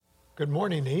Good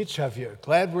morning to each of you.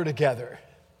 Glad we're together.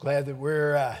 Glad that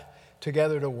we're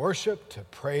together to worship, to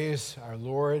praise our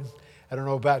Lord. I don't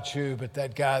know about you, but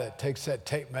that guy that takes that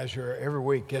tape measure every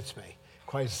week gets me.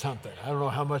 Quite something. I don't know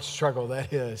how much struggle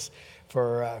that is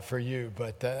for you,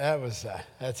 but that's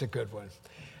a good one.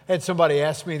 I had somebody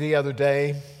ask me the other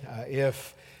day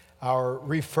if our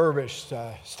refurbished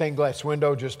stained glass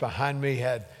window just behind me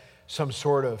had some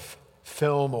sort of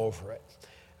film over it.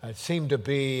 It seemed to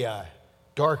be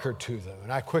darker to them.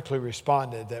 And I quickly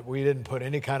responded that we didn't put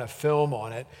any kind of film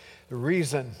on it. The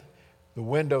reason the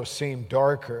window seemed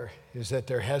darker is that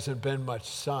there hasn't been much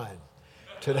sun.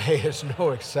 Today is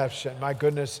no exception. My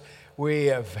goodness, we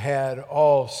have had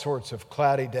all sorts of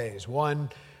cloudy days, one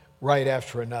right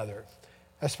after another.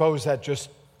 I suppose that just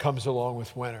comes along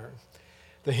with winter.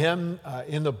 The hymn,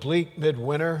 In the Bleak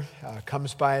Midwinter,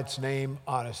 comes by its name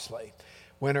honestly.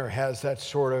 Winter has that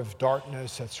sort of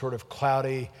darkness, that sort of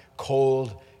cloudy,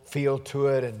 cold feel to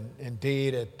it, and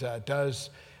indeed it does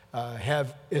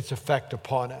have its effect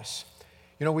upon us.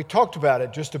 You know, we talked about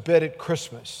it just a bit at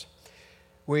Christmas.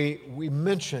 We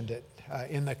mentioned it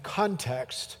in the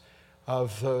context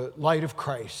of the light of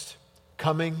Christ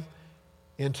coming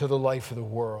into the life of the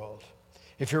world.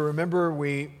 If you remember,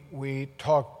 we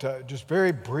talked just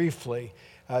very briefly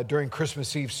during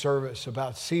Christmas Eve service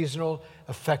about seasonal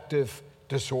affective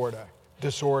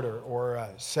disorder or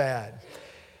SAD.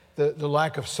 The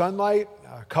lack of sunlight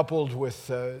coupled with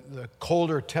the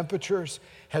colder temperatures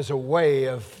has a way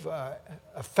of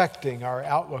affecting our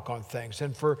outlook on things.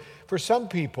 And for some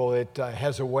people, it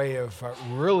has a way of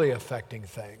really affecting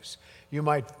things. You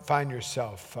might find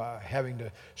yourself having to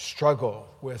struggle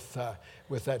with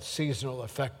that seasonal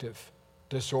affective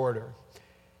disorder.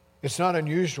 It's not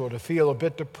unusual to feel a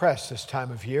bit depressed this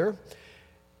time of year.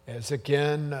 As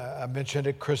again, I mentioned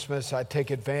at Christmas, I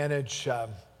take advantage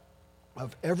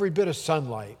of every bit of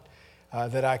sunlight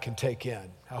that I can take in.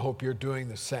 I hope you're doing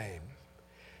the same.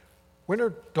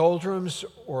 Winter doldrums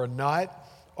or not,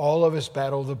 all of us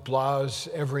battle the blahs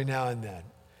every now and then.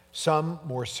 Some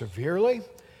more severely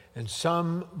and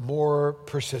some more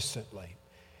persistently.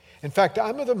 In fact,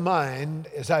 I'm of the mind,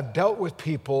 as I've dealt with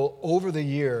people over the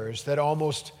years, that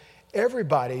almost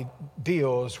everybody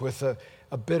deals with a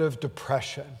bit of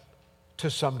depression to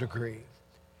some degree.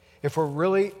 If we're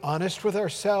really honest with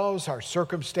ourselves, our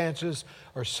circumstances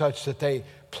are such that they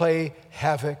play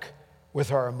havoc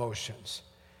with our emotions.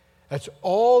 That's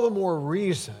all the more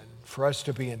reason for us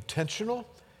to be intentional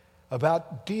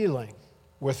about dealing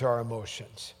with our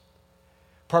emotions.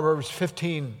 Proverbs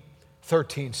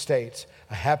 15:13 states,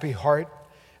 "A happy heart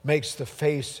makes the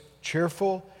face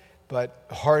cheerful, but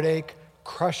heartache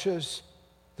crushes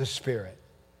the spirit."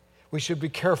 We should be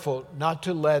careful not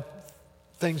to let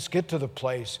things get to the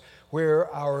place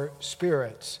where our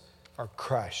spirits are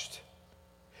crushed.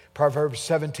 Proverbs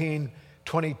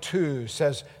 17:22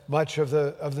 says much of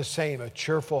the same. "A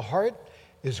cheerful heart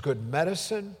is good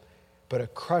medicine, but a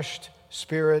crushed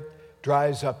spirit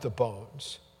dries up the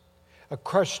bones." A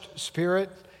crushed spirit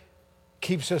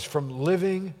keeps us from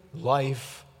living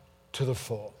life to the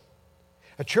full.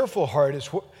 A cheerful heart is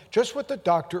just what the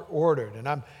doctor ordered. And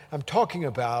I'm talking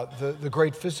about the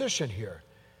great physician here,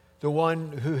 the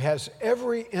one who has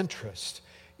every interest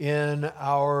in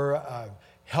our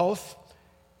health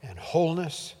and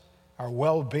wholeness, our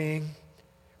well-being.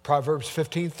 Proverbs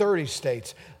 15:30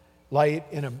 states, "Light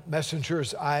in a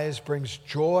messenger's eyes brings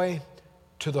joy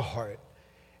to the heart,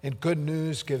 and good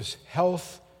news gives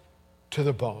health to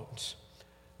the bones."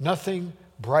 Nothing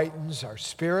brightens our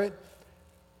spirit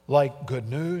like good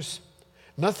news.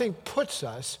 Nothing puts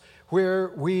us where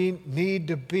we need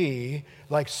to be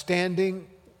like standing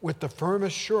with the firm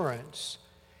assurance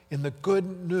in the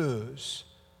good news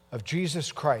of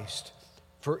Jesus Christ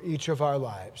for each of our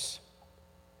lives.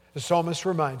 The psalmist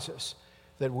reminds us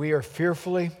that we are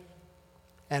fearfully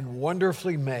and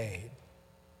wonderfully made.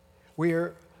 We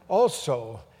are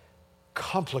also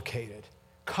complicated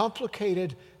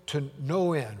to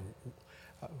no end.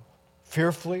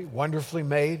 Fearfully, wonderfully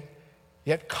made,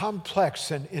 yet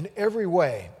complex in every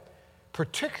way,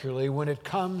 particularly when it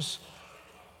comes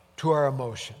to our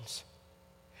emotions.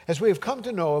 As we have come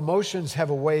to know, emotions have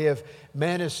a way of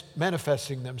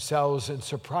manifesting themselves in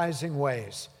surprising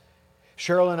ways.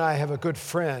 Cheryl and I have a good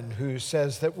friend who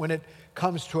says that when it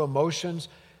comes to emotions,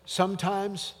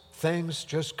 sometimes things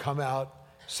just come out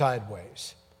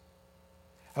sideways.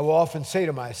 I will often say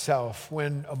to myself,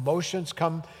 when emotions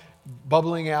come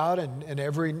bubbling out, and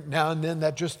every now and then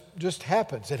that just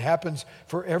happens. It happens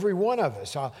for every one of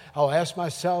us. I'll ask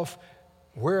myself,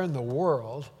 where in the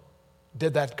world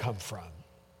did that come from?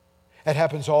 It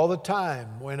happens all the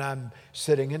time when I'm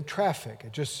sitting in traffic.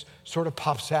 It just sort of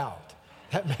pops out.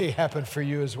 That may happen for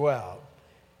you as well.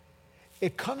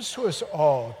 It comes to us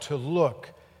all to look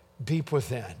deep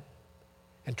within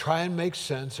and try and make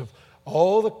sense of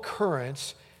all the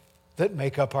currents that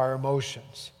make up our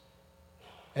emotions.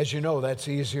 As you know, that's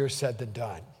easier said than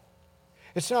done.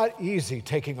 It's not easy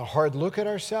taking a hard look at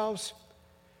ourselves.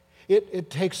 It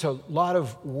takes a lot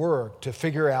of work to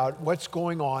figure out what's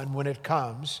going on when it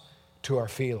comes to our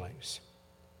feelings.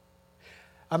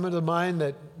 I'm of the mind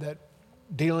that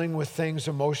dealing with things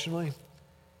emotionally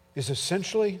is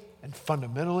essentially and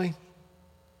fundamentally,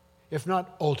 if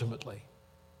not ultimately,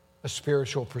 a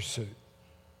spiritual pursuit.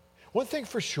 One thing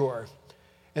for sure,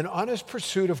 an honest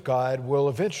pursuit of God will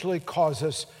eventually cause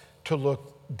us to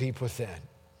look deep within.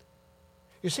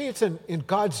 You see, it's in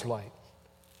God's light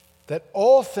that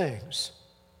all things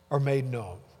are made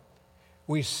known.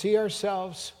 We see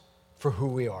ourselves for who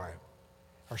we are.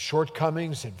 Our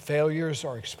shortcomings and failures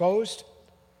are exposed.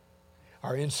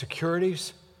 Our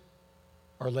insecurities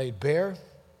are laid bare.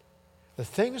 The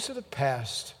things of the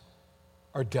past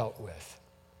are dealt with.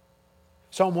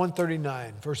 Psalm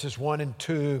 139, verses 1 and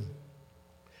 2,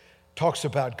 talks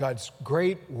about God's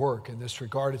great work in this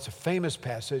regard. It's a famous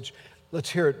passage. Let's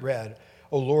hear it read.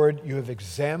 O Lord, you have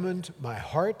examined my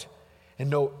heart and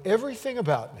know everything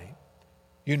about me.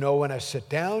 You know when I sit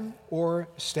down or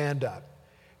stand up.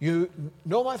 You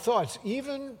know my thoughts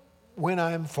even when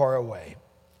I'm far away.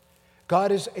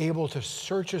 God is able to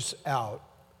search us out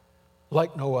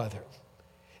like no other.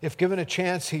 If given a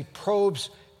chance, he probes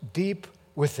deep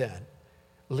within,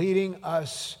 leading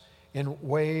us in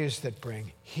ways that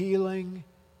bring healing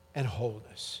and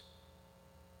wholeness.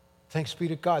 Thanks be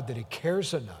to God that he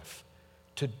cares enough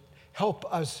to help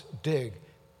us dig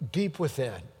deep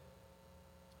within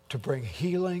to bring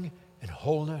healing and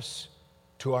wholeness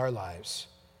to our lives.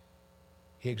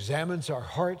 He examines our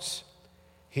hearts.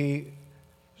 He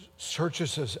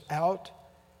searches us out.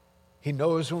 He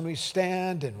knows when we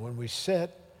stand and when we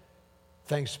sit.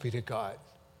 Thanks be to God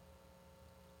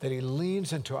that he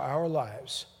leans into our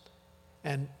lives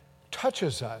and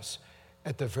touches us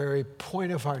at the very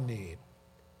point of our need.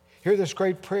 Hear this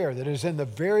great prayer that is in the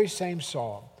very same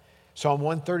psalm, Psalm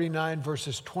 139,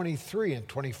 verses 23 and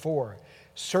 24.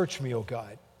 Search me, O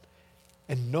God,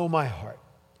 and know my heart.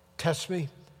 Test me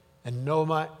and know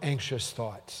my anxious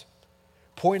thoughts.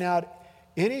 Point out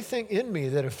anything in me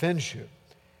that offends you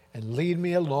and lead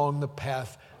me along the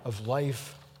path of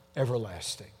life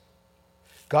everlasting.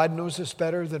 God knows us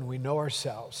better than we know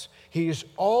ourselves. He is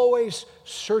always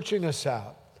searching us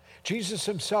out. Jesus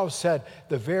himself said,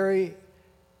 the very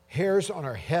hairs on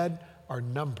our head are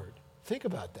numbered. Think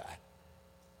about that.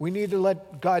 We need to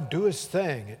let God do his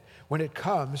thing when it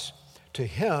comes to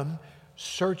him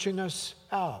searching us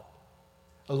out.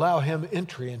 Allow him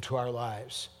entry into our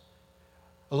lives.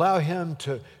 Allow him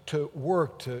to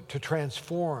work, to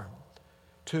transform,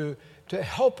 to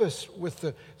help us with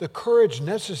the courage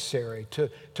necessary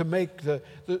to make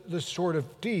the sort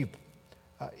of deep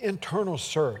internal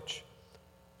search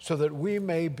so that we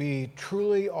may be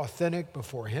truly authentic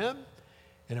before him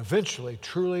and eventually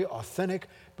truly authentic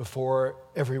before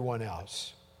everyone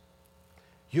else.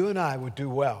 You and I would do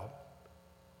well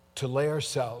to lay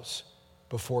ourselves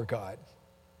before God.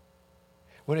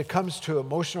 When it comes to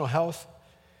emotional health,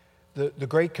 the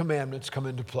great commandments come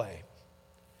into play.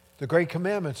 The great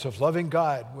commandments of loving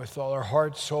God with all our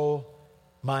heart, soul,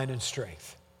 mind, and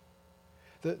strength.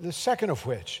 The second of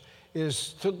which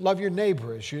is to love your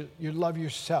neighbor as you love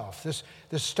yourself. This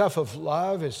stuff of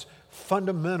love is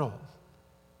fundamental.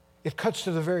 It cuts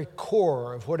to the very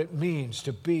core of what it means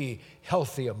to be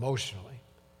healthy emotionally.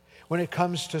 When it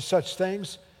comes to such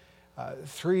things,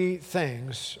 three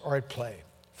things are at play.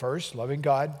 First, loving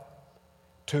God.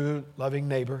 Two, loving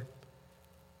neighbor.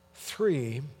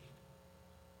 Three,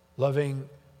 loving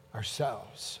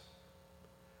ourselves.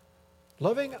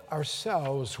 Loving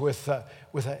ourselves with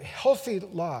a healthy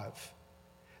love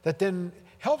that then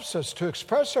helps us to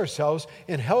express ourselves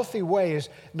in healthy ways,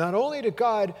 not only to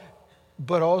God,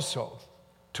 but also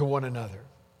to one another.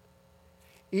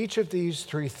 Each of these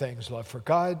three things, love for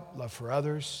God, love for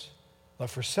others,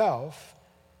 love for self,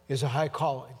 is a high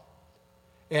calling.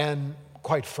 And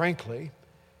quite frankly,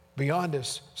 beyond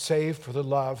us, save for the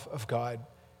love of God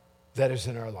that is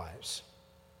in our lives.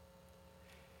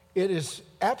 It is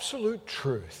absolute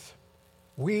truth.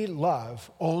 We love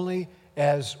only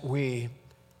as we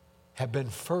have been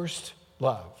first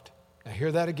loved. Now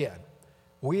hear that again.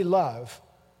 We love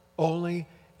only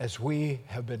as we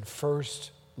have been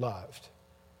first loved.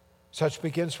 Such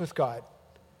begins with God,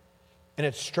 and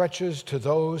it stretches to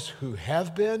those who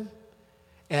have been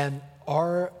and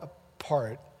are a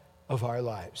part of our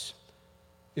lives.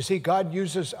 You see, God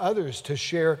uses others to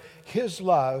share his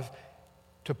love,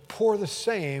 to pour the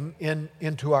same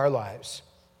into our lives,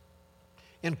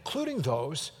 including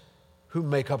those who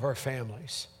make up our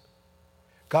families.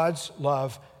 God's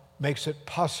love makes it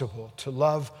possible to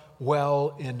love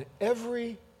well in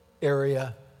every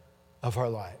area of our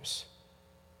lives.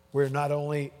 We're not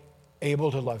only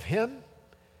able to love him,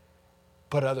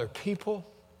 but other people,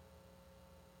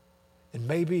 and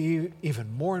maybe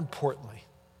even more importantly,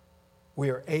 we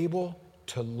are able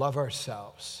to love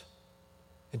ourselves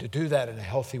and to do that in a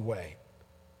healthy way.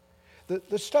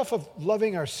 The stuff of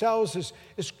loving ourselves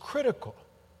is critical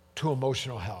to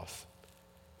emotional health.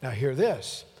 Now hear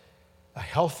this, a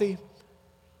healthy,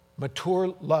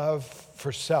 mature love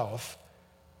for self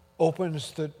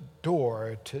opens the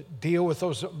door to deal with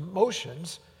those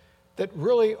emotions that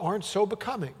really aren't so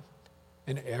becoming.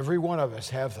 And every one of us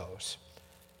have those.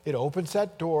 It opens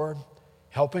that door,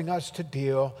 helping us to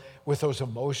deal with those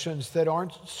emotions that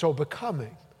aren't so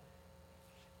becoming.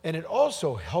 And it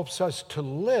also helps us to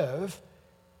live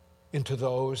into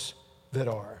those that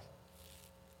are.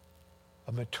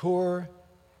 A mature,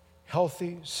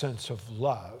 healthy sense of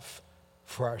love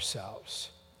for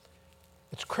ourselves.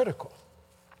 It's critical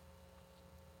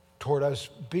toward us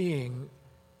being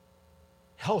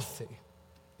healthy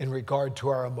in regard to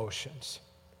our emotions.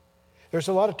 There's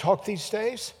a lot of talk these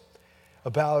days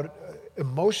about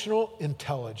emotional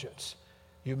intelligence.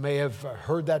 You may have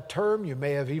heard that term. You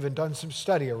may have even done some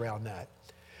study around that.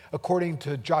 According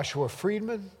to Joshua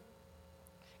Friedman,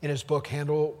 in his book,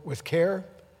 Handle with Care,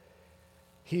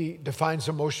 he defines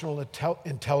emotional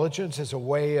intelligence as a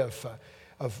way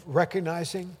of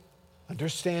recognizing,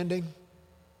 understanding,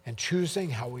 and choosing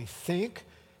how we think,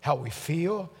 how we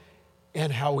feel,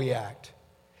 and how we act.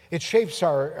 It shapes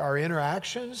our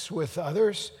interactions with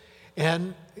others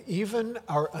and even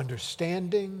our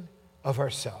understanding of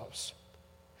ourselves.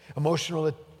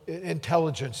 Emotional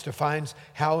intelligence defines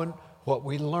how and what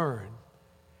we learn.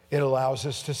 It allows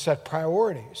us to set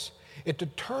priorities. It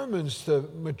determines the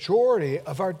majority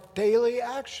of our daily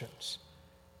actions.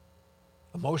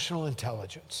 Emotional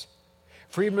intelligence.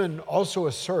 Friedman also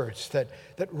asserts that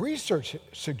research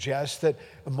suggests that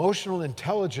emotional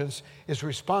intelligence is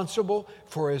responsible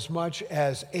for as much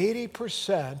as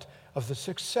 80% of the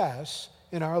success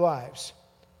in our lives.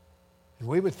 And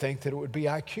we would think that it would be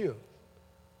IQ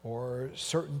or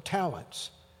certain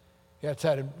talents. Yeah, it's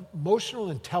that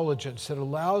emotional intelligence that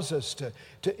allows us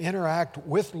to interact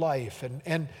with life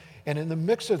and in the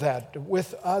mix of that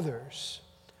with others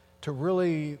to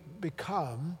really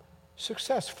become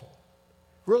successful,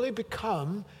 really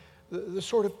become the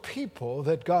sort of people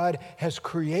that God has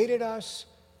created us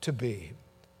to be.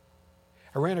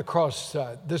 I ran across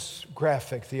this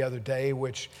graphic the other day,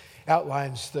 which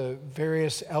outlines the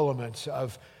various elements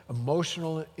of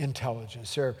emotional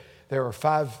intelligence. There are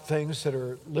 5 things that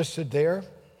are listed there.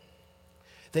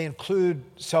 They include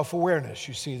self-awareness.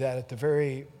 You see that at the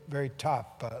very, very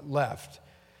top left.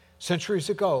 Centuries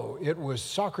ago, it was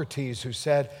Socrates who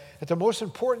said that the most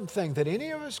important thing that any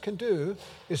of us can do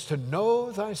is to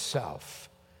know thyself.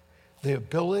 The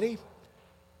ability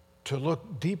to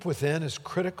look deep within is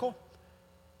critical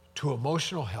to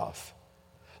emotional health.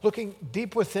 Looking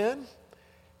deep within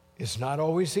is not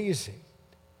always easy.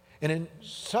 And in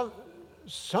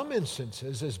some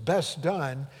instances is best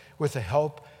done with the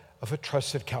help of a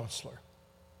trusted counselor.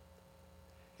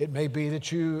 It may be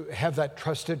that you have that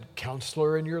trusted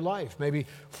counselor in your life, maybe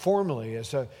formally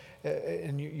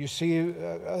and you see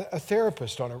a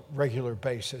therapist on a regular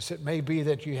basis. It may be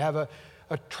that you have a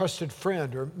trusted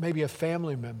friend or maybe a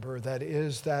family member that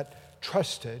is that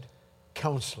trusted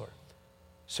counselor.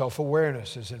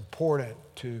 Self-awareness is important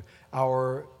to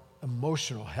our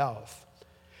emotional health.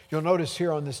 You'll notice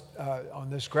here on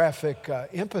this graphic,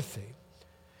 empathy.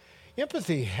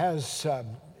 Empathy has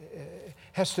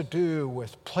to do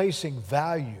with placing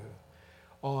value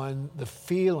on the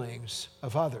feelings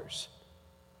of others.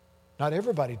 Not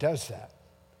everybody does that.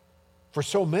 For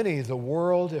so many, the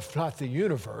world, if not the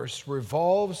universe,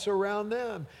 revolves around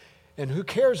them. And who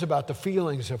cares about the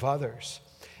feelings of others?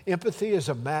 Empathy is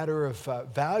a matter of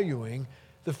valuing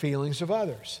the feelings of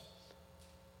others.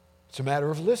 It's a matter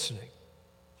of listening.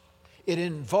 It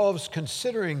involves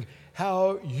considering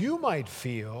how you might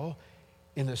feel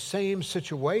in the same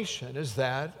situation as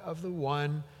that of the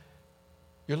one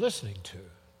you're listening to.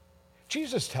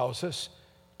 Jesus tells us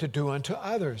to do unto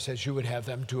others as you would have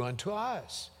them do unto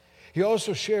us. He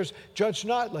also shares, judge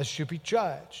not lest you be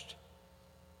judged.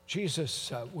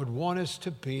 Jesus would want us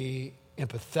to be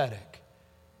empathetic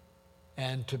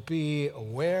and to be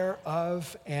aware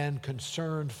of and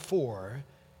concerned for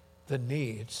the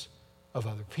needs of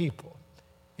other people.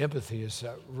 Empathy is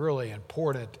a really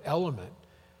important element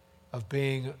of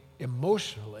being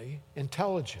emotionally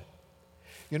intelligent.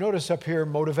 You notice up here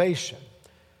motivation.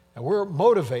 And we're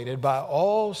motivated by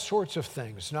all sorts of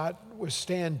things,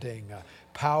 notwithstanding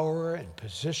power and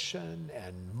position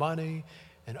and money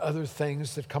and other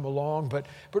things that come along. But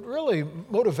really,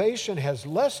 motivation has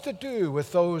less to do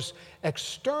with those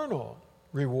external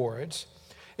rewards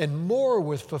and more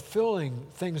with fulfilling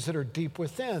things that are deep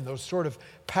within, those sort of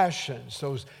passions,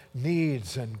 those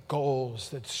needs and goals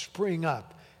that spring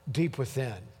up deep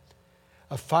within.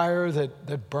 A fire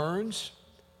that burns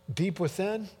deep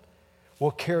within will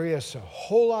carry us a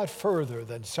whole lot further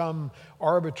than some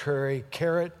arbitrary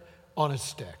carrot on a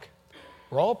stick.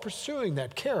 We're all pursuing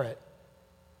that carrot,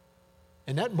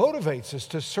 and that motivates us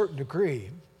to a certain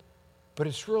degree, but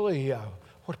it's really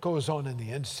what goes on in the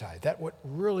inside, that what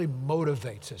really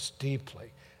motivates us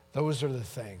deeply. Those are the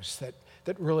things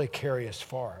that really carry us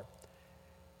far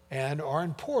and are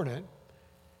important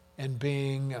in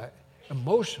being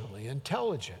emotionally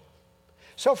intelligent.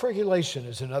 Self-regulation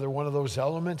is another one of those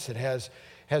elements. It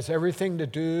has everything to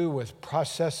do with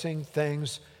processing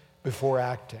things before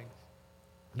acting,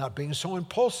 not being so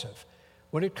impulsive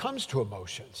when it comes to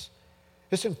emotions.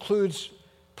 This includes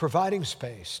providing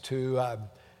space to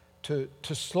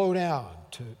slow down,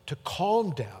 to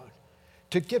calm down,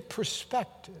 to get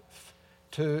perspective,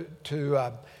 to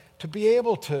be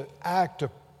able to act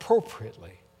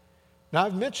appropriately. Now,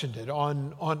 I've mentioned it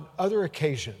on other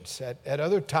occasions, at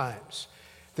other times.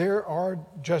 There are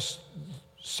just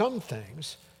some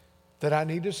things that I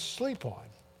need to sleep on.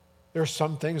 There are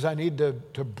some things I need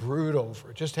to brood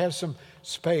over, just have some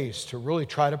space to really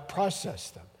try to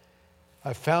process them.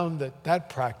 I've found that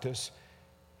practice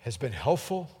has been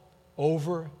helpful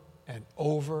over and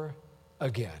over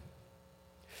again.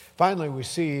 Finally, we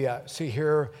see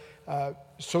here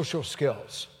social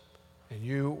skills, and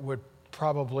you would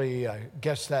probably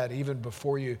guess that even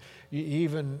before you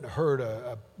even heard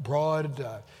a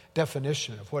broad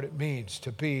definition of what it means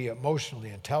to be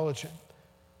emotionally intelligent.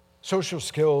 Social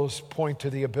skills point to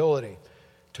the ability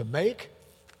to make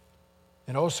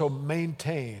and also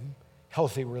maintain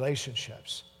healthy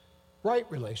relationships, right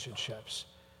relationships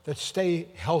that stay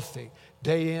healthy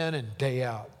day in and day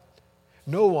out.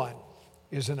 No one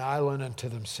is an island unto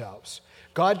themselves.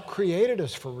 God created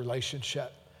us for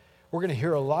relationship. We're going to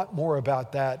hear a lot more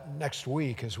about that next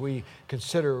week as we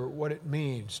consider what it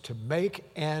means to make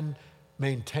and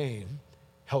maintain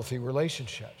healthy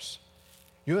relationships.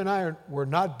 You and I were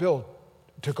not built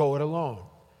to go it alone.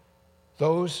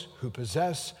 Those who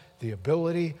possess the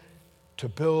ability to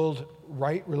build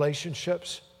right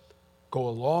relationships go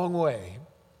a long way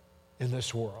in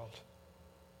this world.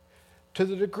 To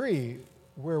the degree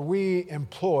where we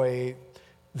employ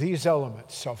these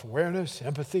elements, self-awareness,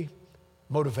 empathy,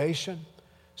 motivation,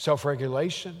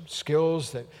 self-regulation,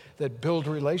 skills that build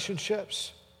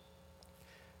relationships,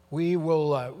 we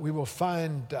will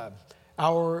find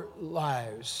our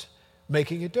lives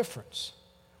making a difference.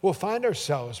 We'll find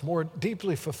ourselves more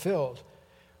deeply fulfilled.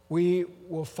 We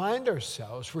will find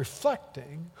ourselves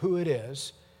reflecting who it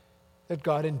is that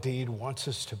God indeed wants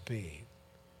us to be.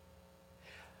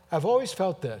 I've always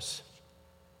felt this,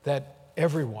 that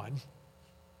everyone,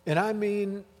 and I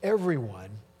mean everyone,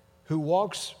 who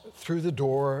walks through the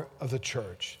door of the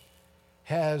church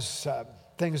has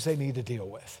things they need to deal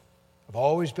with. I've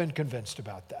always been convinced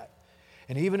about that.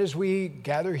 And even as we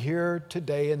gather here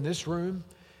today in this room,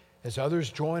 as others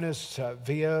join us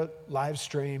via live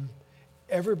stream,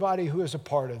 everybody who is a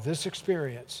part of this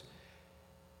experience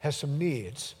has some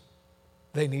needs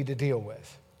they need to deal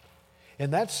with.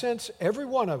 In that sense, every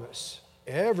one of us,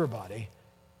 everybody,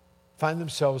 find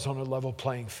themselves on a level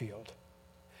playing field.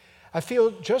 I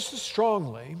feel just as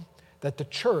strongly that the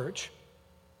church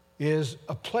is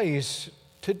a place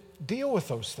to deal with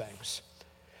those things.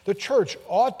 The church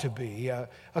ought to be a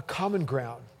common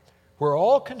ground where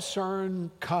all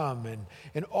concerned come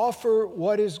and offer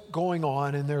what is going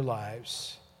on in their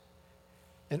lives.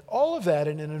 And all of that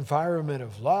in an environment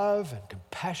of love and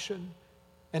compassion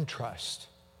and trust.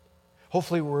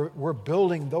 Hopefully we're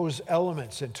building those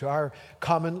elements into our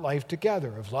common life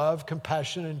together of love,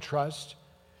 compassion, and trust.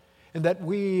 And that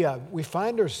we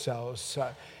find ourselves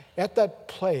at that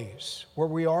place where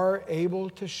we are able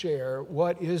to share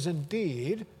what is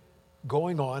indeed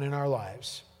going on in our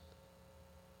lives.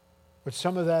 But while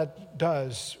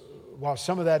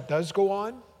some of that does go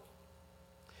on,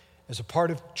 as a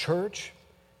part of church,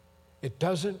 it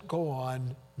doesn't go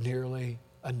on nearly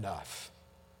enough.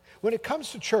 When it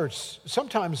comes to church,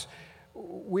 sometimes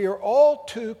we are all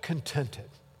too contented.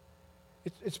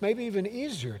 It's maybe even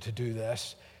easier to do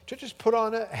this, to just put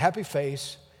on a happy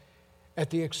face at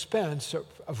the expense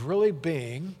of really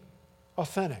being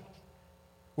authentic.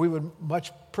 We would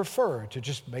much prefer to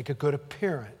just make a good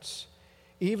appearance,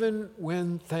 even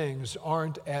when things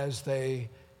aren't as they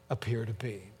appear to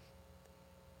be.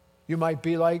 You might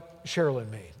be like Cheryl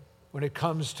and me when it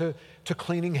comes to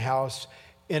cleaning house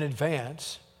in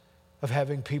advance of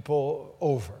having people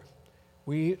over.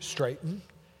 We straighten,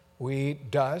 we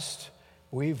dust,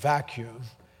 we vacuum,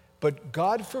 but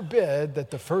God forbid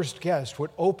that the first guest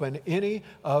would open any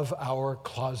of our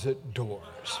closet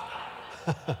doors.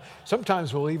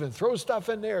 Sometimes we'll even throw stuff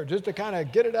in there just to kind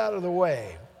of get it out of the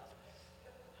way.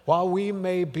 While we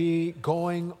may be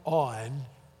going on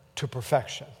to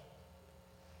perfection.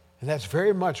 And that's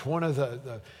very much one of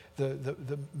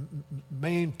the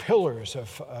main pillars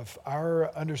of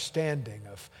our understanding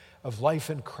of life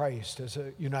in Christ as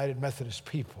a United Methodist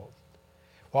people.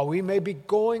 While we may be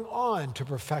going on to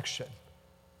perfection,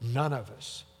 none of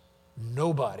us,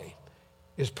 nobody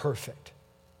is perfect.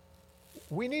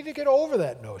 We need to get over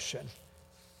that notion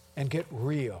and get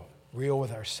real. Real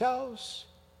with ourselves,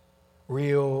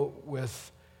 real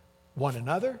with one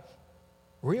another,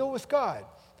 real with God.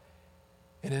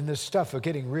 And in this stuff of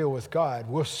getting real with God,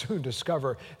 we'll soon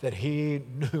discover that He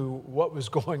knew what was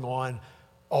going on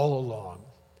all along.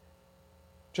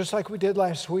 Just like we did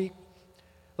last week,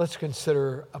 let's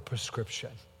consider a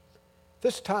prescription.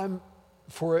 This time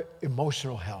for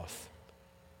emotional health.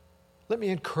 Let me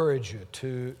encourage you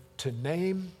to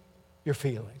name your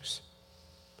feelings,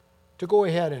 to go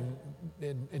ahead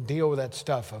and deal with that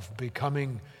stuff of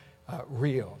becoming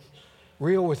real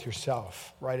with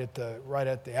yourself right at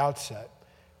the outset,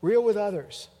 real with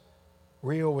others,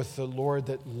 real with the Lord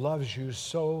that loves you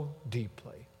so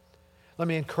deeply. Let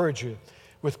me encourage you,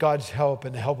 with God's help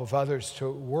and the help of others,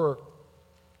 to work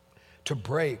to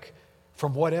break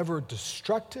from whatever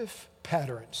destructive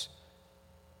patterns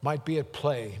might be at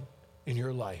play in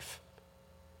your life.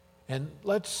 And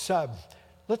let's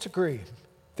agree,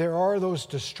 there are those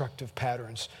destructive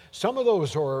patterns. Some of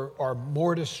those are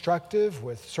more destructive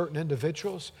with certain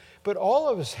individuals, but all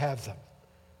of us have them.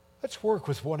 Let's work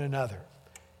with one another,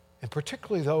 and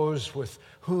particularly those with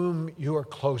whom you are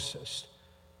closest,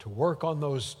 to work on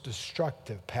those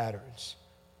destructive patterns.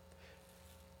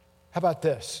 How about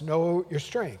this? Know your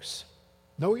strengths,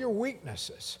 know your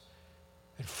weaknesses,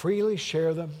 and freely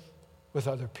share them with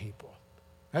other people.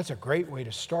 That's a great way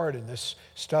to start in this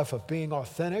stuff of being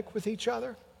authentic with each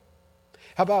other.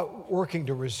 How about working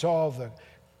to resolve the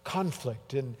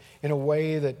conflict in a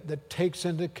way that takes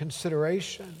into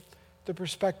consideration the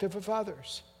perspective of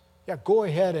others? Yeah, go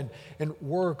ahead and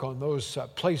work on those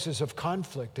places of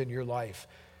conflict in your life,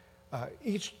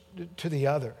 each to the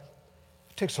other.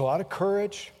 It takes a lot of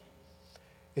courage.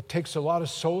 It takes a lot of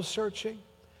soul searching,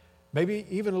 maybe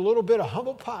even a little bit of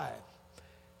humble pie.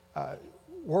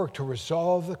 Work to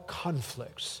resolve the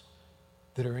conflicts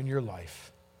that are in your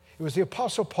life. It was the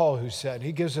Apostle Paul who said,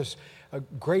 he gives us a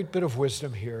great bit of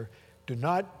wisdom here, do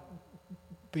not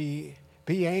be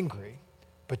angry,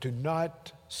 but do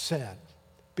not sin.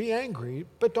 Be angry,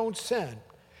 but don't sin.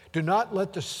 Do not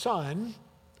let the sun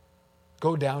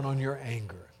go down on your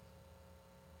anger.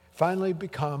 Finally,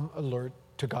 become alert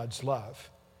to God's love.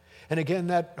 And again,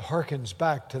 that harkens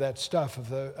back to that stuff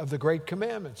of the great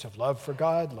commandments of love for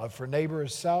God, love for neighbor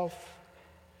as self.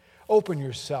 Open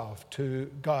yourself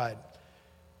to God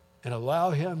and allow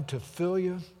Him to fill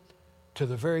you to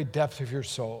the very depth of your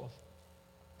soul.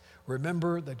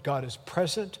 Remember that God is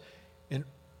present in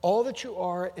all that you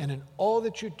are and in all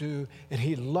that you do, and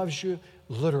He loves you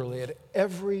literally at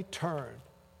every turn.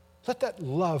 Let that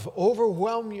love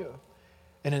overwhelm you,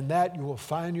 and in that you will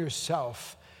find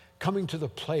yourself coming to the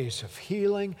place of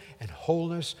healing and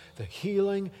wholeness, the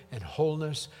healing and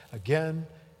wholeness, again,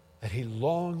 that He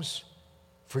longs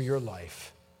for your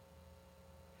life.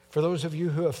 For those of you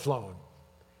who have flown,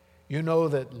 you know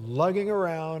that lugging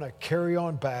around a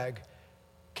carry-on bag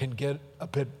can get a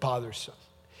bit bothersome.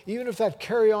 Even if that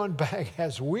carry-on bag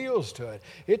has wheels to it,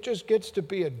 it just gets to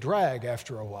be a drag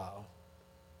after a while.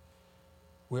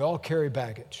 We all carry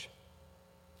baggage.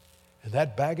 And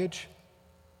that baggage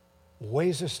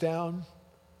weighs us down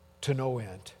to no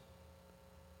end.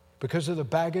 Because of the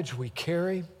baggage we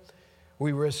carry,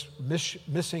 we risk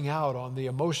missing out on the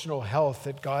emotional health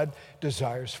that God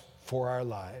desires for our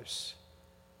lives.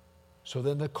 So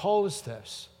then the call is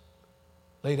this: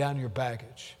 lay down your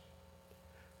baggage.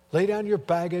 Lay down your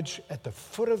baggage at the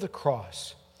foot of the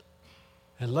cross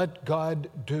and let God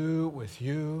do with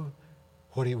you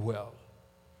what He will.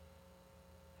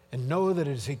 And know that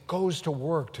as He goes to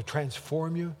work to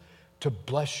transform you, to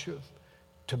bless you,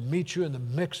 to meet you in the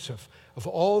mix of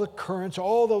all the currents,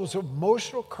 all those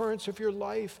emotional currents of your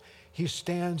life, He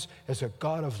stands as a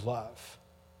God of love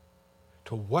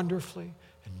to wonderfully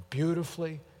and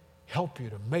beautifully help you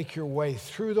to make your way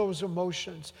through those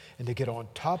emotions and to get on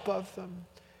top of them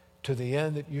to the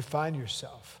end that you find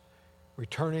yourself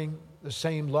returning the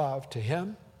same love to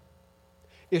Him,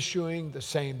 issuing the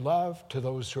same love to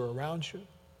those who are around you,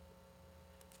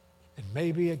 and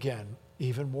maybe again,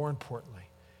 even more importantly,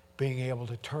 being able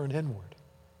to turn inward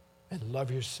and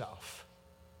love yourself.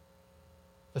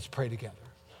 Let's pray together.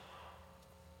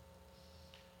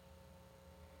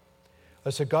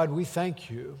 Let's say, God, we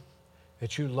thank you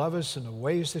that you love us in the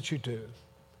ways that you do.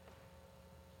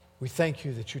 We thank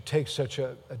you that you take such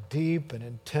a deep and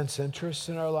intense interest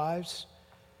in our lives.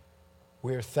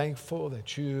 We are thankful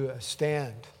that you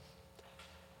stand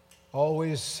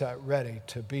always ready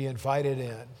to be invited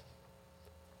in,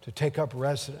 to take up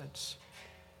residence,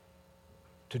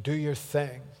 to do your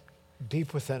thing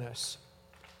deep within us.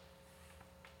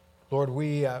 Lord,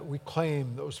 we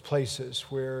claim those places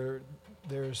where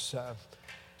there's a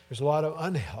lot of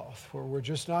unhealth, where we're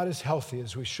just not as healthy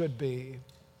as we should be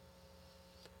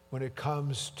when it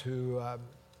comes to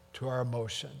our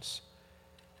emotions.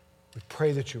 We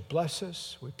pray that you bless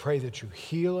us. We pray that you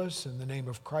heal us in the name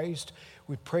of Christ.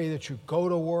 We pray that you go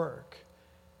to work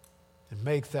and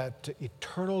make that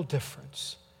eternal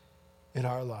difference in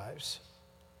our lives.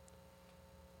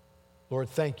 Lord,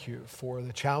 thank you for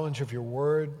the challenge of your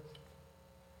word.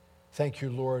 Thank you,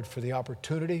 Lord, for the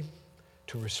opportunity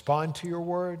to respond to your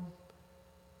word.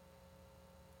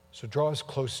 So draw us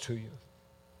close to you.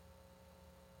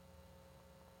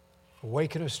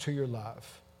 Awaken us to your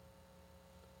love.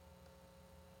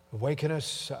 Awaken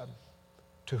us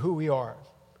to who we are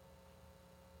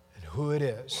and who it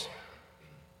is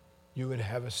you would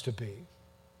have us to be.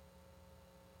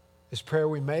 This prayer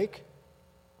we make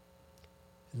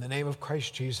in the name of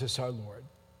Christ Jesus our Lord,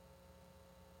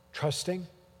 trusting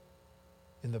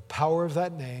in the power of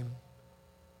that name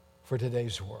for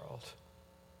today's world.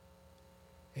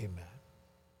 Amen.